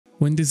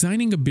When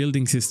designing a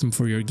building system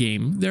for your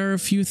game, there are a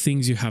few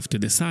things you have to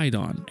decide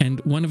on, and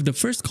one of the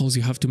first calls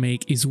you have to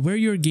make is where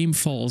your game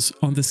falls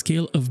on the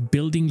scale of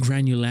building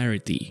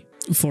granularity.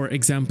 For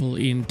example,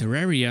 in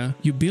Terraria,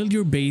 you build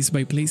your base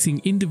by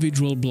placing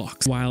individual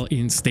blocks, while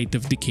in State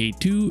of Decay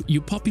 2, you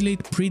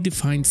populate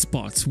predefined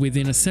spots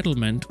within a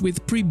settlement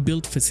with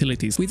pre-built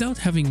facilities without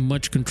having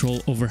much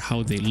control over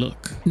how they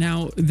look.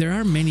 Now, there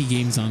are many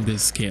games on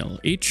this scale,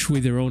 each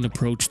with their own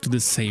approach to the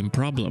same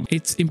problem.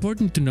 It's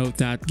important to note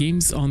that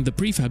games on the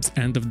prefabs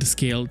end of the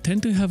scale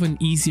tend to have an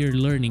easier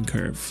learning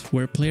curve,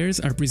 where players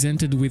are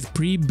presented with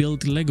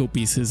pre-built Lego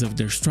pieces of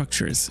their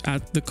structures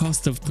at the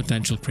cost of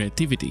potential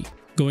creativity.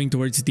 Going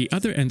towards the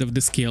other end of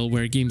the scale,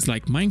 where games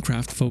like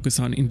Minecraft focus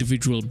on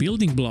individual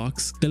building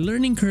blocks, the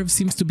learning curve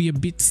seems to be a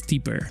bit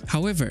steeper.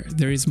 However,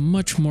 there is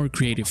much more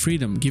creative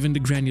freedom given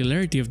the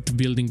granularity of the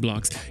building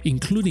blocks,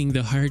 including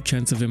the higher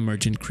chance of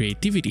emergent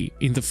creativity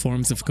in the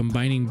forms of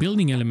combining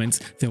building elements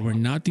that were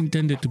not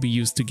intended to be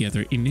used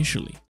together initially.